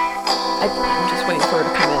up in it. I'm just waiting for her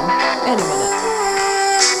to come in any minute.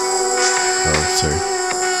 Let's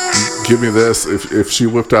see. Give me this. If she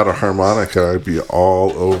whipped out a harmonica, I'd be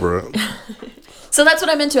all over it. So that's what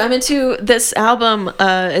I'm into. I'm into this album.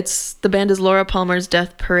 The band is Laura Palmer's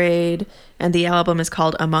Death Parade, and the album is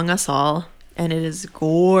called Among Us All, and it is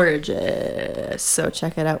gorgeous. So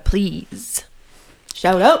check it out, please.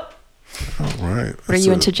 Shout out. All right. What are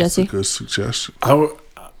you into, Jesse? That's a good suggestion.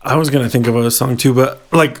 I was gonna think of a song too, but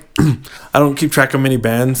like I don't keep track of many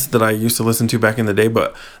bands that I used to listen to back in the day.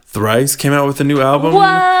 But Thrice came out with a new album.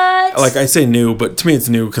 What? Like I say new, but to me it's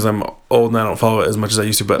new because I'm old and I don't follow it as much as I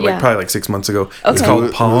used to. But like probably like 6 months ago, it's called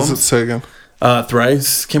What Palms. does it say again?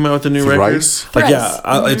 Thrice came out with a new Thrice? record. Like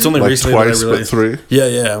Thrice. it's only Like recently Twice, that I but realized. three? Yeah,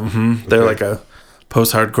 yeah. They're like a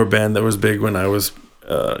post-hardcore band that was big when I was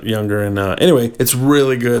younger. And anyway, it's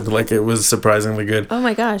really good. Like it was surprisingly good. Oh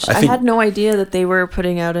my gosh. I think- had no idea that they were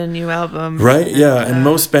putting out a new album. Right, yeah, and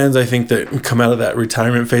most bands I think that come out of that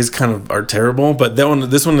retirement phase kind of are terrible, but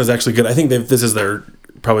this one is actually good. I think this is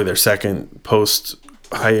probably their second post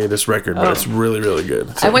hiatus record, but it's really really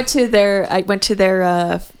good. So. I went to their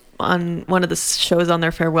on one of the shows on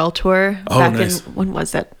their farewell tour back nice. in, when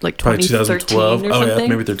was that, like Probably 2013 2012. or Oh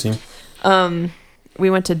something? yeah, maybe 13. We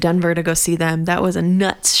went to Denver to go see them. That was a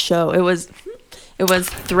nuts show. It was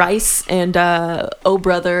Thrice and Oh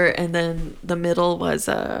Brother, and then the middle was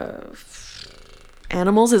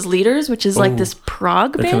Animals as Leaders, which is like this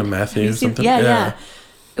prog Like band. kind of Matthew Have you or seen- something? Yeah, Yeah. yeah.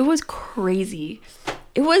 It was crazy.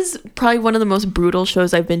 It was probably one of the most brutal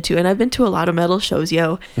shows I've been to, and I've been to a lot of metal shows,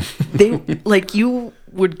 yo. They like you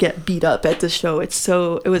would get beat up at the show. It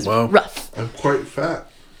was Wow. rough. I'm quite fat.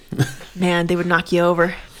 Man, they would knock you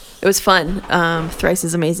over. It was fun. Thrice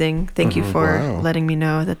is amazing. Thank you for Wow. letting me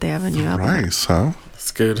know that they have a new album. Nice, huh?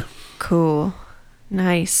 It's good. Cool.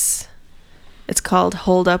 Nice. It's called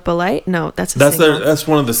Hold Up a Light. No, that's a single. That's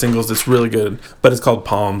one of the singles that's really good, but it's called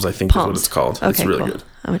Palms. I think is what it's called. Okay, it's really cool. good.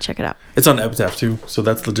 I'm gonna check it out. It's on Epitaph too, so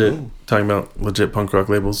that's legit. Talking about legit punk rock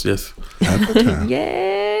labels. Yes. Epitaph.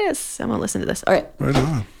 Yes, I'm gonna listen to this. All right. Right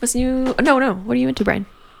on. What's new? No. What are you into, Brian?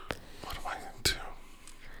 What am I into?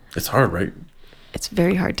 It's hard, right? It's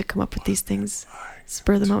very hard to come up with these things.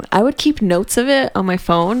 Spur of the moment. I would keep notes of it on my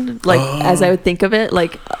phone, like as I would think of it.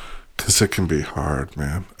 Like, Because it can be hard,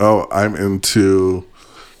 man. Oh, I'm into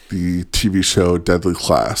the TV show Deadly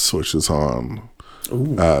Class, which is on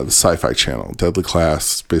the Sci-Fi Channel. Deadly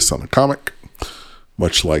Class is based on a comic,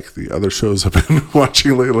 much like the other shows I've been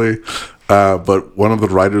watching lately. But one of the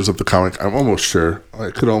writers of the comic, I'm almost sure,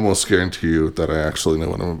 I could almost guarantee you that I actually know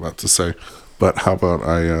what I'm about to say. But how about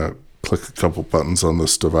I click a couple buttons on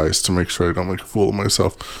this device to make sure I don't make a fool of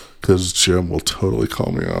myself, because Jim will totally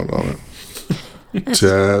call me out on it.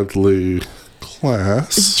 Deadly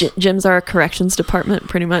Class. Jim's our corrections department,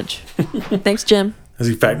 pretty much. Thanks, Jim. Has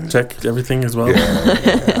he fact checked everything as well?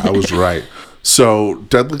 Yeah, I was right. So,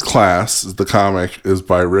 Deadly Class, the comic, is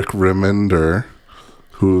by Rick Remender,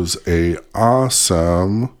 who's a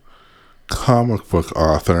awesome comic book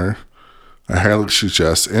author. I highly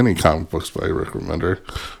suggest any comic books by Rick Remender.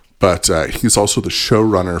 But he's also the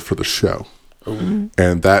showrunner for the show. Mm-hmm.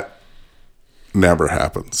 And that never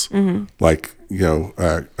happens. Mm-hmm. Like,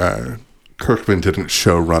 Kirkman didn't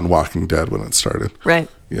show run Walking Dead when it started. Right.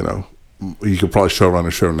 You could probably show run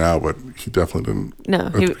a show now, but he definitely didn't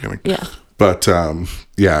at the beginning. Yeah. But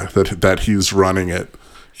that he's running it,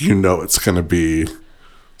 it's going to be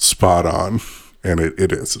spot on, and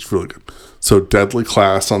it is. It's really good. So Deadly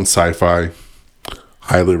Class on Sci-Fi,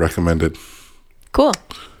 highly recommended. Cool.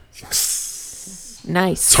 Yes.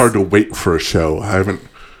 Nice. It's hard to wait for a show. I haven't,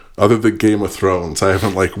 other than Game of Thrones, I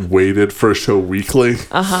haven't waited for a show weekly.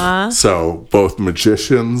 So both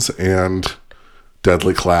Magicians and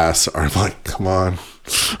Deadly Class are come on.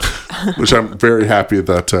 Which I'm very happy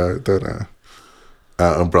that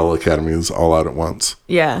Umbrella Academy is all out at once.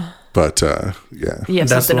 Yeah. But You have That's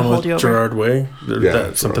the something to one hold with you over. Gerard Way. Or yeah.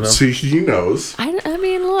 that's something else. See, he knows. I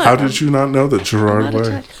mean, look. How did you not know that I'm Gerard not a Way?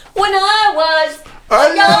 child. When I was I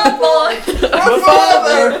a young boy. My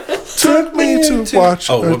father took me to watch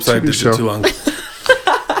Oh, a whoops! I TV did show. it too long.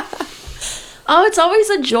 Oh, it's always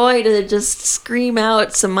a joy to just scream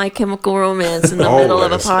out some My Chemical Romance in the middle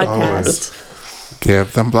of a Always, podcast.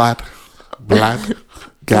 Give them blood,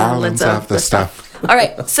 gallons of the stuff. All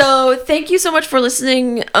right, so thank you so much for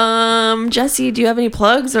listening. Jesse, do you have any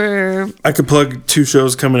plugs or? I could plug 2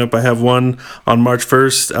 shows coming up. I have one on March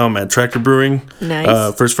 1st at Tractor Brewing.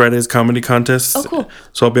 Nice. First Friday's comedy contest. Oh, cool.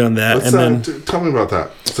 So I'll be on that. What's and that? then, Tell me about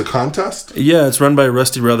that. It's a contest? yeah, it's run by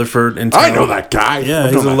Rusty Rutherford. In town. I know that guy. Yeah,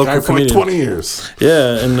 I've he's known a that local guy for like comedian. 20 years.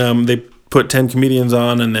 Yeah, and they put 10 comedians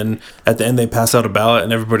on, and then at the end they pass out a ballot,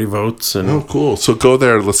 and everybody votes. And Oh, cool. So go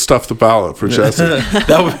there. Let's stuff the ballot for Jesse.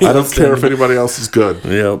 that would be I don't care if anybody else is good.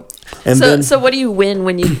 Yep. And So, then so what do you win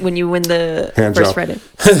when you win the Hand first job. Friday?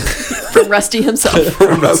 From Rusty himself.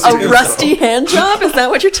 A rusty hand job? Is that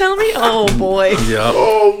what you're telling me? Oh boy. yep.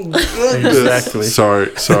 Oh, goodness. Exactly. Sorry,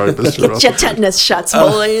 Mr. Get your Russell. tetanus shots,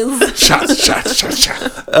 boys. Shots.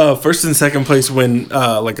 First and second place win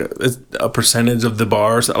like a percentage of the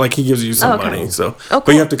bar. So, like he gives you some Okay. money. So, Oh, but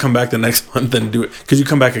cool. you have to come back the next month and do it because you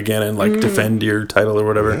come back again and like defend your title or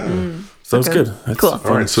whatever. So it's Okay. good. It's Cool. a All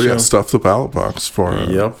fun right, so yeah, show. stuff the ballot box for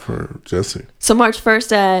Yep. for Jesse. So March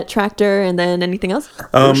 1st at Tractor, and then anything else?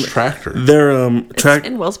 First tractor. They're track.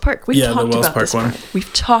 In Wells Park. We've Yeah, the talked Wells about Park this. one. Brian.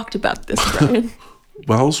 We've talked about this, Brian.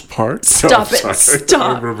 Wells Park. Stop it. sorry.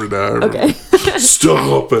 Stop. I remember now. I remember. Okay.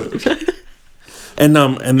 Stop it. And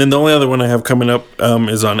then the only other one I have coming up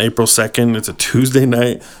is on April 2nd. It's a Tuesday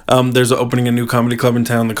night. There's opening a new comedy club in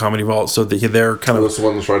town, the Comedy Vault. So they're kind of That's the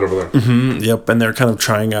one that's right over there. yep, and they're kind of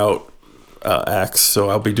trying out acts. So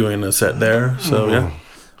I'll be doing a set there. So yeah,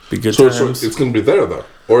 be good So times. it's going to be there though,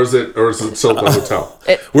 or is it still at the hotel?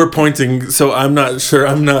 We're pointing, so I'm not sure.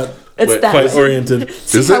 I'm not It's Wait, that quite way. oriented.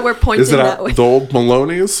 See how we're pointing is it that at way. the old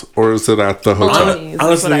Maloney's or is it at the hotel? Maloney's.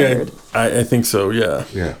 That's what I heard. I think so. Yeah.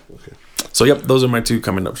 Yeah. Okay. So yep, those are my 2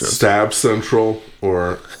 coming up shows. Stab Central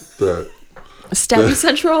or the Stabby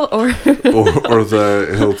Central or or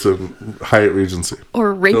the Hilton Hyatt Regency.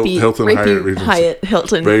 rapey, Hilton rapey Hyatt Regency. Hyatt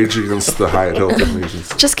Hilton. Rage Against the Hyatt Hilton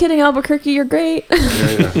Regency. Just kidding, Albuquerque, you're great.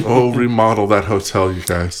 Yeah. Oh, remodel that hotel, you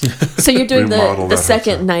guys. So you're doing Remodel the that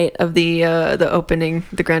second hotel. night of the opening,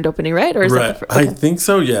 the grand opening, right? Or is Right. that the I okay. think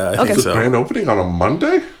so. Yeah. I Okay. think so. Grand opening on a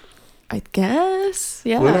Monday? I guess,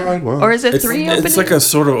 yeah. Well, or is it It's, 3 openings? it's like a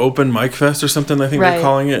sort of open mic fest or something. I think Right. they're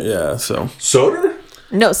calling it. Yeah. So Soda?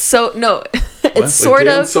 no. It's Like sort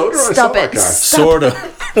Dan of. Soder? I saw Stop that it. guy. Stop. sort of.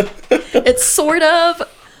 It's sort of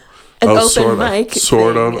an open mic.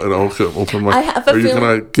 Sort thing. of an open mic. I have a Are you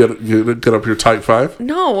feeling- gonna get up your type 5?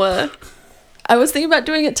 No, I was thinking about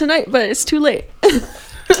doing it tonight, but it's too late.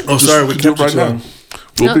 Oh, sorry. We do it kept right you now. on.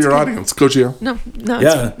 We'll No, be it's your good. audience. Go, Gio. No,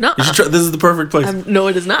 Yeah. no. You should try, this is the perfect place. No,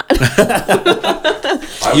 it is not.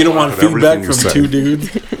 You don't want laugh at feedback everything you from say. 2 dudes.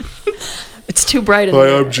 It's too bright in Hi,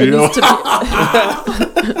 there. I'm It Gio. needs to be-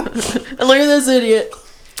 And look at this idiot.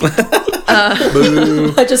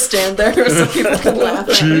 I just stand there so people can laugh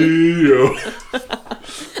at me.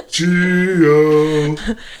 Gio.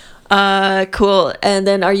 Cool. And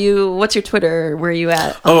then what's your Twitter? Where are you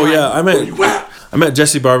at? Oh online? yeah, I'm at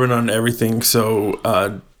Jesse Barbin on everything. So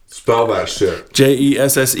Spell that shit.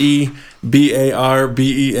 JESSEBARBEN.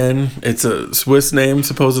 It's a Swiss name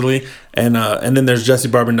supposedly, and then there's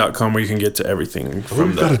JesseBarbin.com where you can get to everything from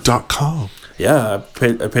We've got the. a .com. Yeah, I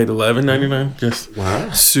paid $11.99. Just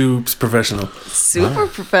Wow. soups professional. Super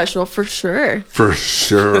professional for sure. For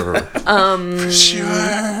sure. For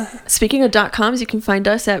sure. Speaking of .coms, you can find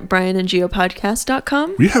us at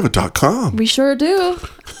brianandgeopodcast.com. We have a .com. We sure do.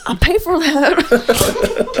 I'll pay for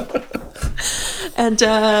that. And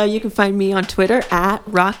you can find me on Twitter at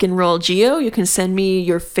rockandrollgeo. You can send me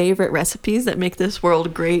your favorite recipes that make this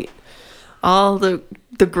world great. All the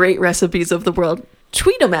great recipes of the world.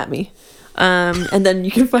 Tweet them at me. And then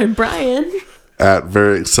you can find Brian. At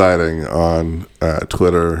Very Exciting on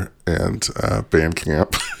Twitter and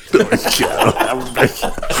Bandcamp.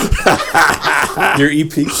 Your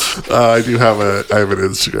EP. I do have I have an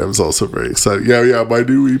Instagram. It's also very exciting. Yeah. My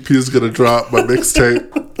new EP is gonna drop. My mixtape.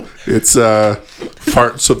 It's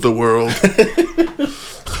Farts of the World.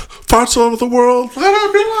 Farts all over the world. Let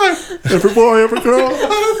it be life. Every boy, every girl. Let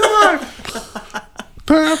it be life.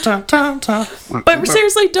 But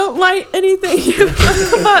seriously, don't light anything. You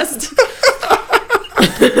combust.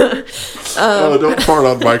 Oh, don't fart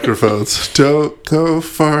on microphones. Don't go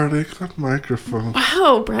farting on microphones.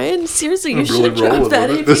 Wow, Brian, seriously, you I'm should really have dropped rolling that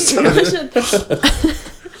with EP. it this time.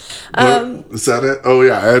 Is that it? Oh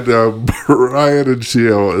yeah, and Brian and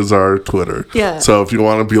Gio is our Twitter. Yeah. So if you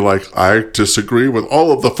want to be like, I disagree with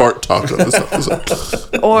all of the fart talk on this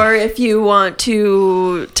episode. Or if you want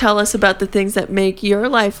to tell us about the things that make your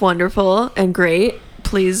life wonderful and great,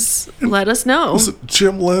 please let us know. Listen,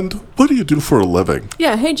 Jim Lind, what do you do for a living?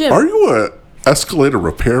 Yeah, hey Jim. Are you a escalator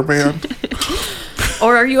repairman?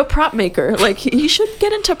 Or are you a prop maker? Like, you should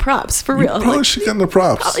get into props, for real. Probably Like, should get into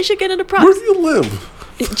props. probably should get into props. Where do you live?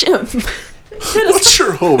 Jim. What's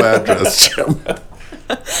your home address, Jim?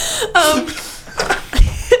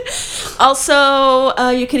 Also,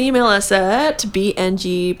 you can email us at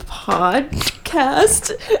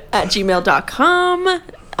bngpodcast@gmail.com.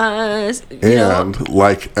 And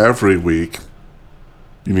like every week,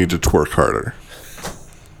 you need to twerk harder.